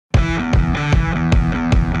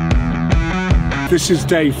This is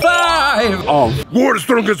day 5 of War the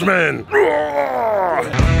Strongest Man. Yeah,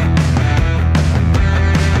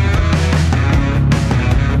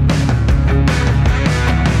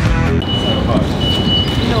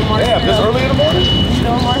 this early in the morning?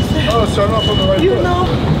 No, Marcy. Oh, starting off on the right foot. You know.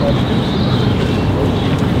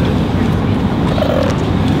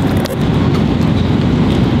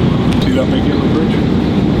 See that big yellow bridge?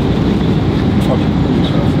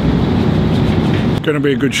 It's going to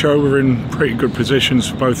be a good show. We're in pretty good positions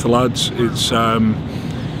for both the lads. It's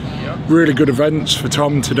really good events for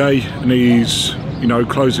Tom today, and he's, you know,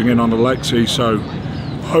 closing in on Alexi, so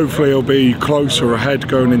hopefully he'll be closer ahead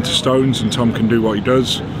going into stones and Tom can do what he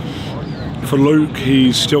does. For Luke,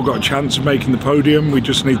 he's still got a chance of making the podium. We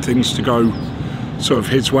just need things to go sort of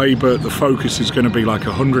his way, but the focus is going to be like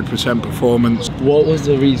 100% performance. What was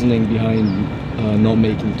the reasoning behind not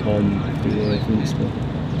making Tom do the front split?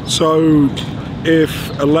 So if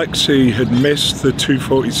Alexi had missed the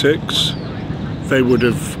 246, they would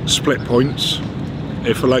have split points.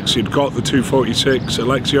 If Alexi had got the 246,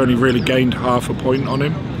 Alexi only really gained half a point on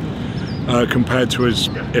him compared to as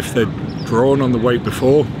if they'd drawn on the weight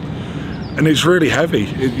before. And it's really heavy,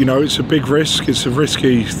 you know, it's a big risk. It's a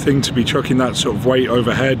risky thing to be chucking that sort of weight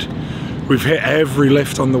overhead. We've hit every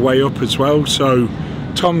lift on the way up as well, so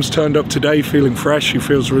Tom's turned up today feeling fresh. He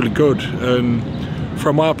feels really good, and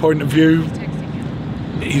from our point of view,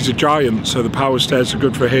 he's a giant, so the power stairs are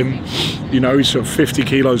good for him. You know, he's sort of 50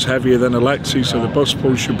 kilos heavier than Alexi, so the bus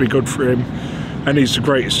pull should be good for him, and he's the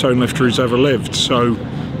greatest stone lifter who's ever lived, so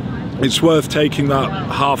it's worth taking that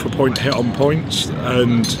half a point hit on points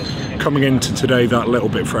and coming into today that little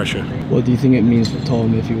bit fresher. What do you think it means for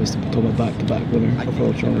Tom if he was to become a back-to-back winner for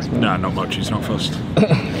World Strongest Man? Nah, not much, he's not fussed.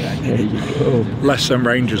 There you go. Less than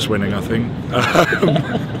Rangers winning, I think.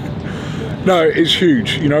 No, it's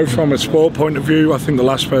huge. You know, from a sport point of view, I think the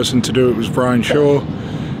last person to do it was Brian Shaw.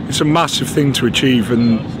 It's a massive thing to achieve,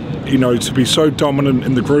 and, you know, to be so dominant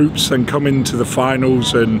in the groups, then come into the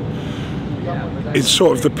finals, and it's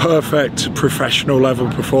sort of the perfect professional level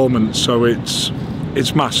performance, so it's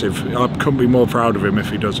massive. I couldn't be more proud of him if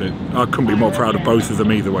he does it. I couldn't be more proud of both of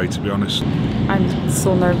them either way, to be honest. I'm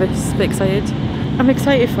so nervous but excited. I'm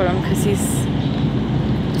excited for him because he's,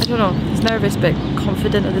 I don't know, he's nervous but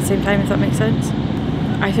confident at the same time, if that makes sense.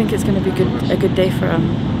 I think it's going to be a good day for him.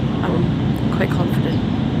 I'm quite confident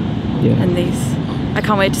in these. I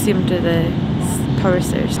can't wait to see him do the power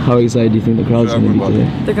stairs. How excited do you think the crowd's going to be today?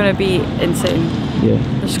 They're going to be insane. Yeah.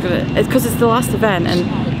 They're just going to, because it's the last event and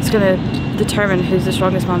it's going to determine who's the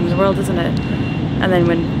strongest man in the world, isn't it? And then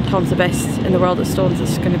when Tom's the best in the world at stones,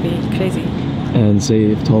 it's going to be crazy. And say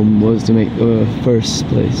if Tom was to make first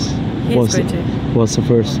place, what's the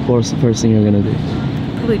first thing you're going to do?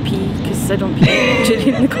 Probably pee, because I don't pee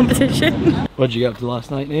during the competition. What did you get up to last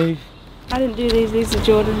night, Nave? I didn't do these are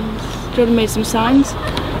Jordan's. Jordan made some signs.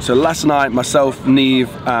 So last night, myself, Neve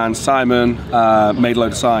and Simon made a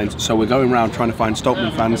load of signs, so we're going around trying to find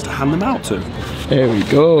Stoltman fans to hand them out to. There we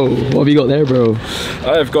go. What have you got there, bro?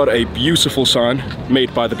 I have got a beautiful sign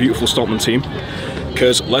made by the beautiful Stoltman team,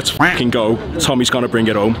 because let's fucking go, Tommy's gonna bring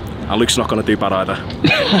it home, and Luke's not gonna do bad either.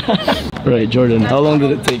 Right, Jordan, how long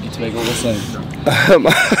did it take you to make all the signs?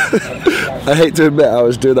 I hate to admit I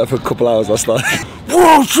was doing that for a couple hours last night.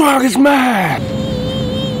 World's Strongest Man!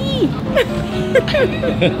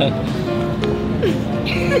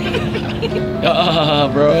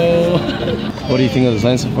 Bro. What do you think of the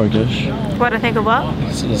signs so far, Josh? What do I think of what?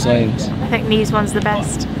 So the signs. I think Nee's one's the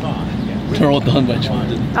best. They're all done by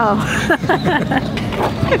Jordan. Oh.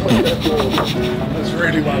 That's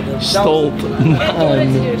really well done. Stoltman.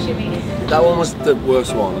 That one was the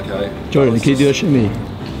worst one, okay? Jordan, can you do a shimmy?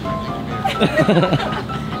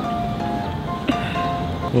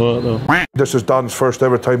 What though? This is Dan's first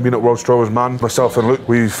ever time being at World's Strongest Man. Myself and Luke,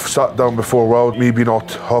 we've sat down before World, me being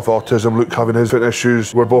have autism, Luke having his fit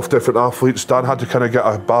issues. We're both different athletes. Dan had to kind of get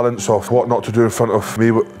a balance of what not to do in front of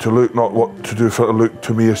me to Luke, not what to do in front of Luke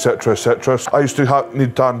to me, etc, etc. I used to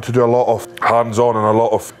need Dan to do a lot of hands-on and a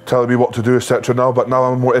lot of telling me what to do, etc. now, but now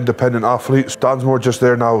I'm a more independent athlete. Dan's more just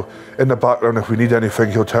there now in the background. If we need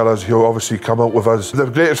anything, he'll tell us. He'll obviously come out with us. The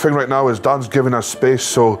greatest thing right now is Dan's giving us space,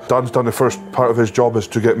 so Dan's done the first part of his job is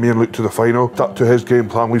to get me and Luke to the final. Stuck to his game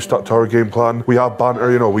plan, we've stuck to our game plan. We have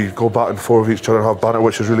banter, you know, we go back and forth with each other and have banter,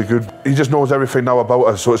 which is really good. He just knows everything now about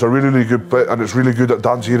us, so it's a really, really good bit, and it's really good that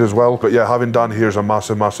Dan's here as well. But yeah, having Dan here is a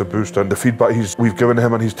massive, massive boost, and the feedback we've given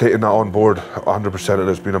him and he's taken that on board 100%, and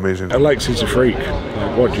it's been amazing. Alexi's a freak.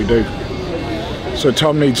 Like, what do you do? So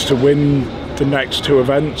Tom needs to win the next two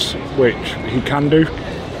events, which he can do,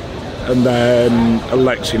 and then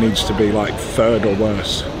Alexi needs to be like third or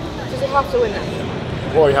worse. Does he have to win that?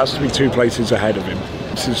 or he has to be 2 places ahead of him.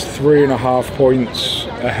 This is 3.5 points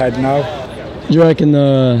ahead now. Do you reckon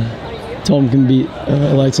Tom can beat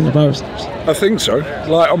Alex in the power steps? I think so.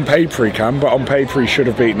 Like on paper he can, but on paper he should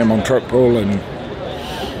have beaten him on truck pull. And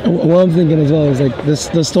what I'm thinking as well is like this: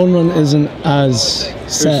 the stone run isn't as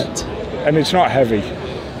set, and it's not heavy.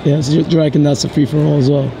 Yeah, so do you reckon that's a free for all as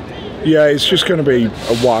well? Yeah, it's just going to be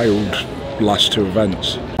a wild last 2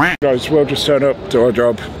 events. Guys, we'll just turn up, do our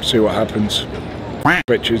job, see what happens.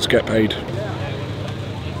 Bitches get paid.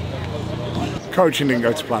 Coaching didn't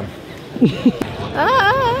go to plan. You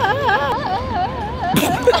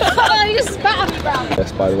just spat on me, bro.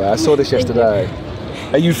 Yes, by the way, I saw this yesterday.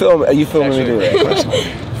 Are you filming me doing it?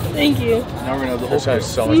 Thank you. Now we're gonna have the whole sounds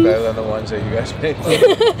so much better than the ones that you guys made.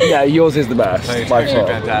 Yeah, yours is the best. It's actually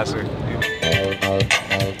fantastic.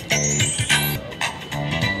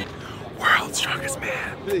 World's strongest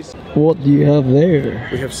man. What do you have there?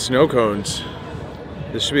 We have snow cones.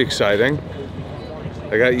 This should be exciting.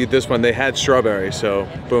 I got you this one. They had strawberry, so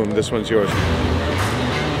boom, this one's yours.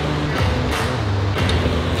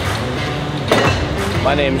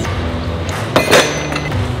 My name's...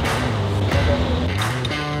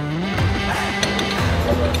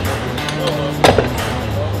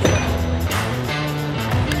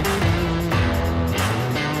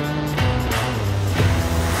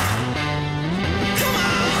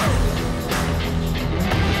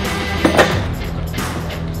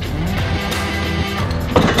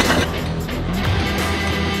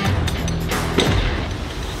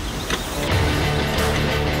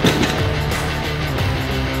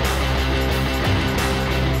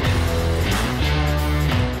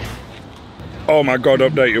 Oh my God,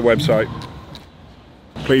 update your website.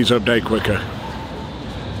 Please update quicker.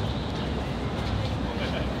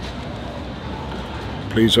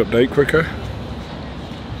 Please update quicker.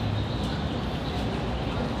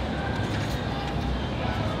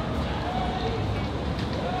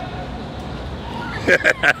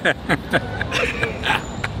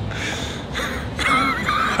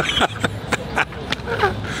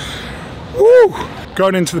 Woo!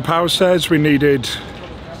 Going into the power stairs, we needed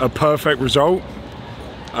a perfect result,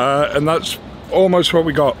 and that's almost what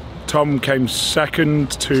we got. Tom came second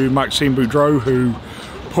to Maxime Boudreau, who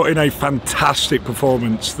put in a fantastic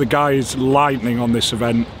performance. The guy is lightning on this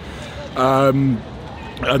event.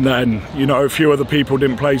 And then, you know, a few other people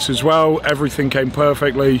didn't place as well. Everything came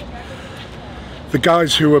perfectly. The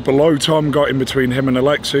guys who were below Tom got in between him and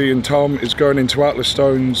Alexei, and Tom is going into Atlas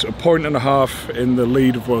Stones 1.5 points in the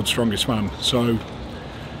lead of World's Strongest Man. So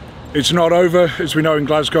it's not over. As we know in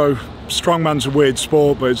Glasgow, strongman's a weird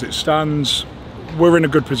sport, but as it stands, we're in a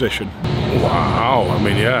good position. Wow, I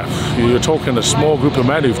mean, yeah, you're talking a small group of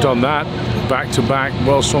men who've done that, back-to-back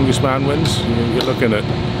World's Strongest Man wins. You're looking at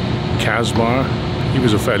Kazmar, he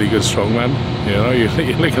was a fairly good strongman. You know, you're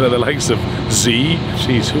looking at the likes of Z.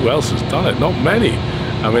 Jeez, who else has done it? Not many.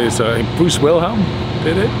 I mean, it's Bruce Wilhelm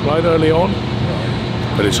did it right early on,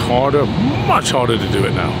 but it's harder, much harder to do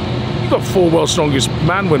it now. You've got 4 World's Strongest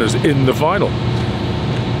Man winners in the final.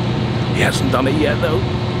 He hasn't done it yet, though.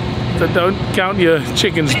 So don't count your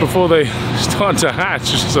chickens before they start to hatch.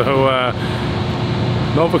 So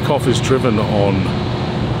Novikov is driven on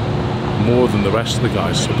more than the rest of the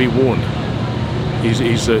guys, so be warned.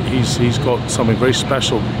 He's got something very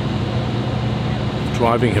special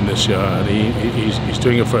driving him this year, and he's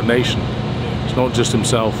doing it for a nation. It's not just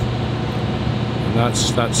himself, and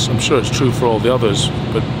that's I'm sure it's true for all the others,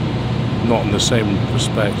 but not in the same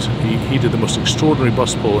respect. He did the most extraordinary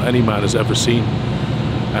bus pull any man has ever seen,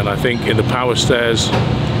 and I think in the power stairs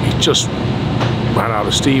he just ran out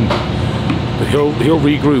of steam. But he'll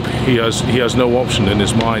regroup. He has no option in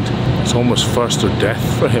his mind. It's almost first or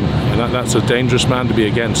death for him, and that's a dangerous man to be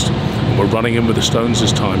against. And we're running him with the stones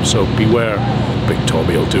this time, so beware. Big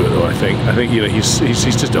Tommy will do it though. I think you know he's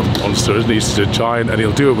just a monster, isn't he? He's just a giant, and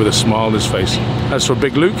he'll do it with a smile on his face. As for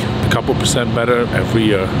Big Luke, a couple % better every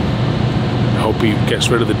year. I hope he gets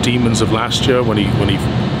rid of the demons of last year when he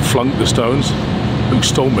flunked the stones. Luke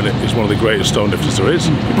Stoltman is one of the greatest stone lifters there is.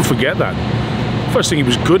 People forget that. First thing he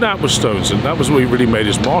was good at was stones, and that was what he really made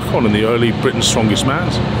his mark on in the early Britain's Strongest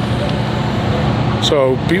Mans.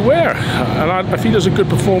 So beware, and if he does a good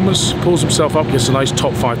performance, pulls himself up, gets a nice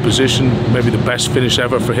top 5 position, maybe the best finish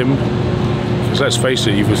ever for him. Because let's face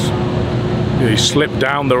it, he slipped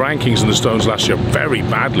down the rankings in the stones last year very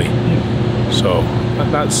badly. So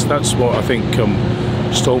that's what I think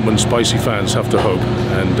Stoltman Spicy fans have to hope,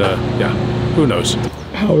 and yeah, who knows.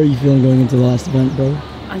 How are you feeling going into the last event, bro?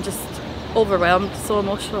 I'm just overwhelmed, so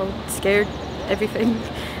emotional, scared, everything,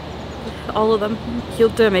 all of them. He'll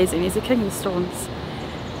do amazing. He's the king of the stones.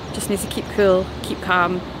 just needs to keep cool, keep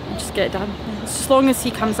calm, and just get it done. As long as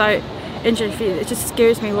he comes out injury-free, it just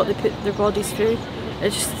scares me what they put their bodies through.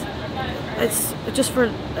 It's just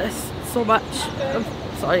for so much. I'm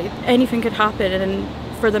sorry, anything could happen, and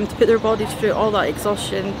for them to put their bodies through all that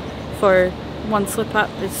exhaustion for one slip up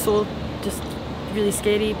is so just really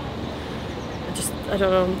scary. I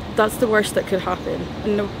don't know, that's the worst that could happen.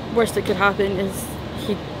 And the worst that could happen is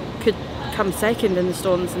he could come second in the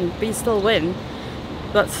Stones and but still win.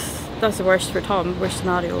 That's the worst for Tom, worst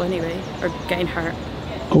scenario anyway, or getting hurt.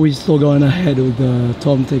 Are we still going ahead with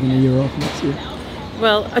Tom taking a year off next year?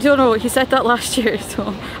 Well, I don't know, he said that last year,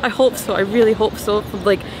 so I hope so, I really hope so.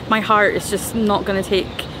 Like, my heart is just not going to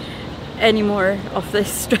take any more of this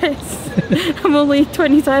stress. I'm only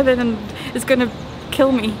 27 and it's going to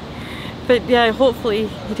kill me. But yeah, hopefully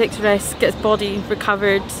he takes a rest, gets body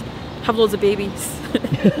recovered, have loads of babies.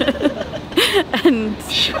 And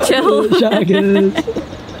chill.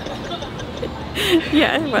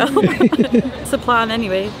 Yeah, well, it's a plan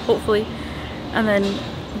anyway, hopefully. And then,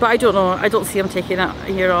 but I don't know, I don't see him taking a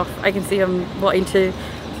year off. I can see him wanting to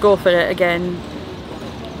go for it again.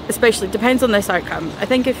 Especially, depends on this outcome. I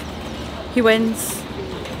think if he wins,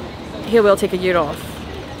 he will take a year off.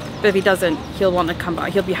 But if he doesn't, he'll want to come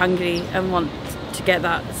back. He'll be hungry and want to get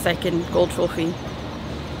that second gold trophy.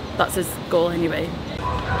 That's his goal anyway.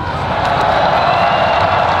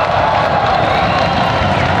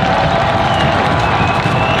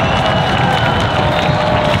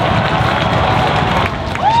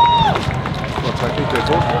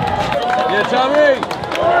 Yeah, Tommy!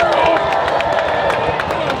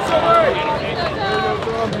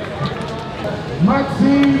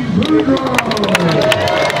 Maxime Boudreau!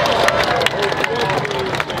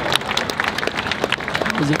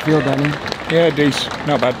 Does it feel, Danny? Yeah, decent,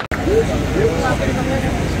 not bad.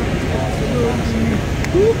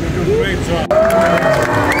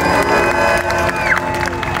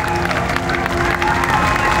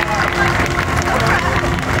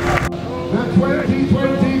 The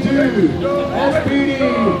 2022 SPD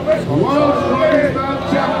World Strongest Man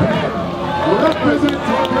Champion,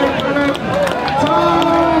 representing Great Britain,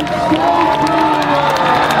 Tom Stoltman!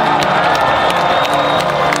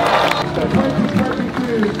 The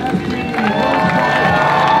 2022 SPD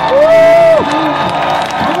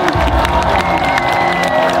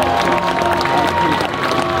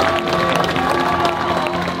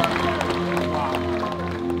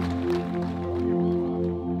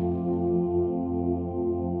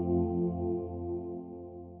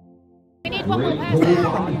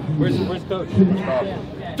Where's Coach?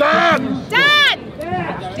 Dan! Dan!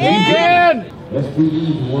 Dan!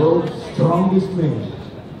 SPD World's Strongest Man.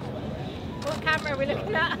 What camera are we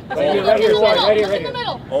looking at? Right here, In the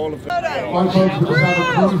middle. All of it.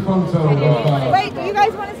 Wait, do you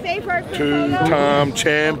guys want to stay for a quick photo? Two-time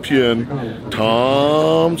champion,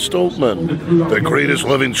 Tom Stoltman, the greatest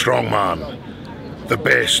living strongman, the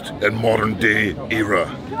best in modern day era,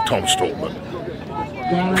 Tom Stoltman.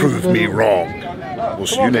 Prove me wrong. We'll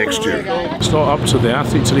see you next year. It's not up to the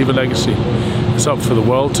athlete to leave a legacy. It's up for the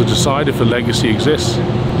world to decide if a legacy exists.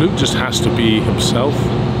 Luke just has to be himself.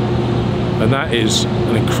 And that is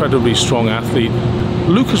an incredibly strong athlete.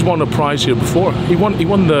 Luke has won a prize here before. He won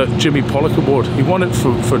the Jimmy Pollock Award. He won it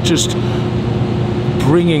for just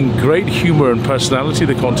bringing great humor and personality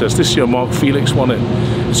to the contest. This year Mark Felix won it.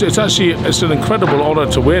 So it's an incredible honor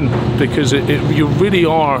to win, because you really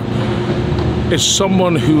are, it's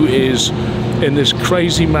someone who is in this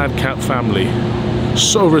crazy madcap family,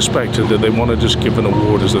 so respected that they want to just give an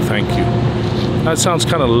award as a thank you. That sounds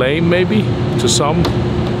kind of lame maybe to some,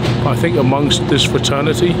 but I think amongst this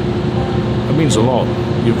fraternity, it means a lot.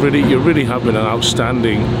 You really have been an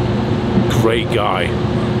outstanding, great guy.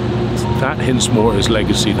 That hints more at his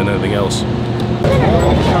legacy than anything else.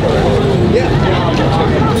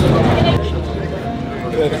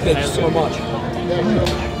 Thanks so much.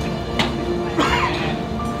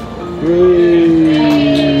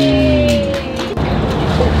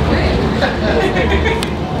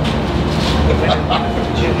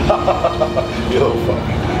 You're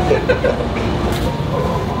funny.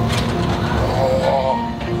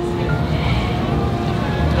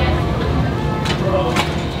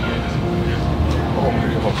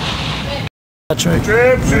 Patrick,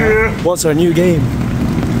 what's our new game?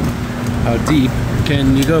 How deep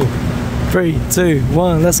can you go? 3, 2,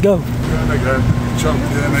 1, let's go.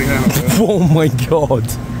 Oh my god.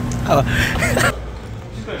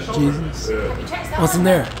 Jesus. What's in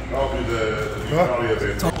there?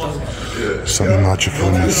 Something magical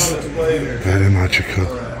in this. Very magical.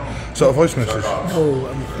 Is that a voice message? No,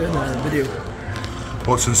 I'm doing a video.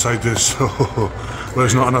 What's inside this? Well,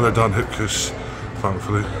 it's not another Dan Hipkiss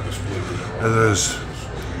thankfully. It is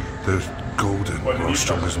the golden World's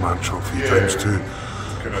Strongest Man trophy times 2.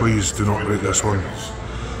 Please do not break this one.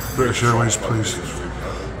 British Airways, please.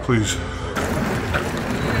 Please.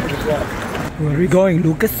 Where are we going,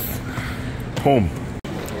 Lucas? Home.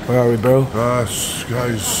 Where are we, bro? Guys,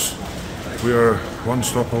 we are one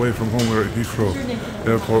stop away from home. We're at Heathrow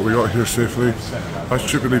Airport. We got here safely. I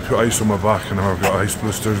stupidly put ice on my back and now I've got ice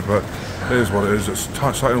blisters, but it is what it is.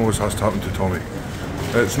 Something always has to happen to Tommy.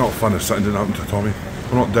 It's not fun if something didn't happen to Tommy.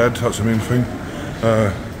 We're not dead, that's the main thing.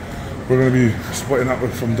 We're going to be splitting up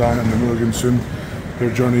from Dan and the Milligan soon.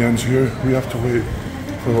 Their journey ends here. We have to wait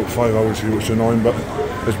for about 5 hours here, which is annoying, but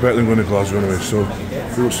it's better than going to Glasgow anyway. So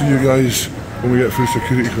we will see you guys when we get through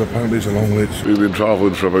security, because apparently it's a long wait. We've been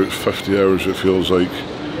travelling for about 50 hours, it feels like,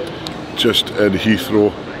 just in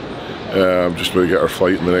Heathrow. Just about to get our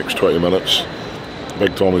flight in the next 20 minutes.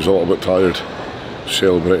 Big Tommy's a little bit tired,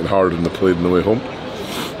 celebrating hard in the plane on the way home.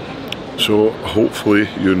 So hopefully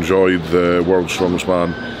you enjoyed the World's Strongest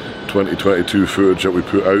Man 2022 footage that we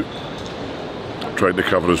put out. Tried to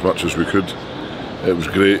cover as much as we could. It was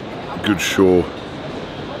great, good show.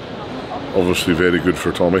 Obviously very good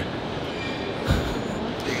for Tommy.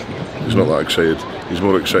 He's not that excited. He's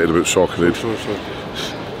more excited about Soccer Aid.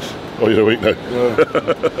 Oh, you're awake now? Yeah.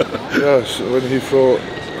 Yes, when Heathrow,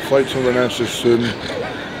 flight's on the Nessus soon.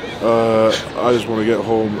 I just want to get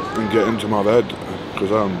home and get into my bed,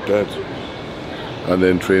 because I'm dead. And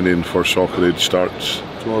then training for Soccer Aid starts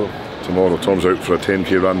tomorrow. Tom's out for a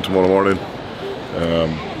 10k run tomorrow morning.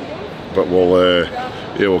 But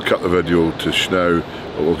we'll cut the video to now,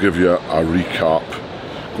 but we'll give you a recap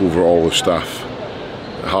over all the stuff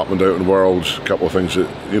that happened out in the world, a couple of things that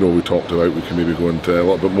we talked about. We can maybe go into a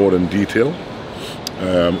little bit more in detail.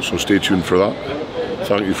 So stay tuned for that.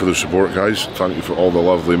 Thank you for the support, guys. Thank you for all the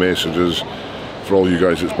lovely messages. For all you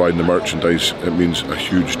guys that's buying the merchandise, it means a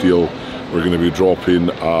huge deal. We're going to be dropping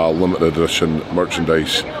a limited edition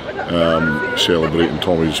merchandise celebrating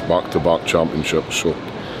Tommy's back-to-back championships, so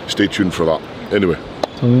stay tuned for that. Anyway,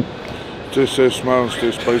 stay safe, smile, and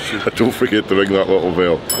stay spicy. Don't forget to ring that little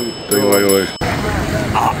bell.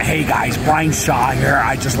 Hey guys, Brian Shaw here.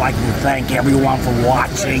 I'd just like to thank everyone for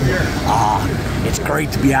watching. It's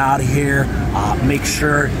great to be out of here. Make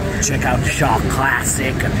sure to check out the Shaw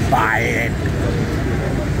Classic and buy it.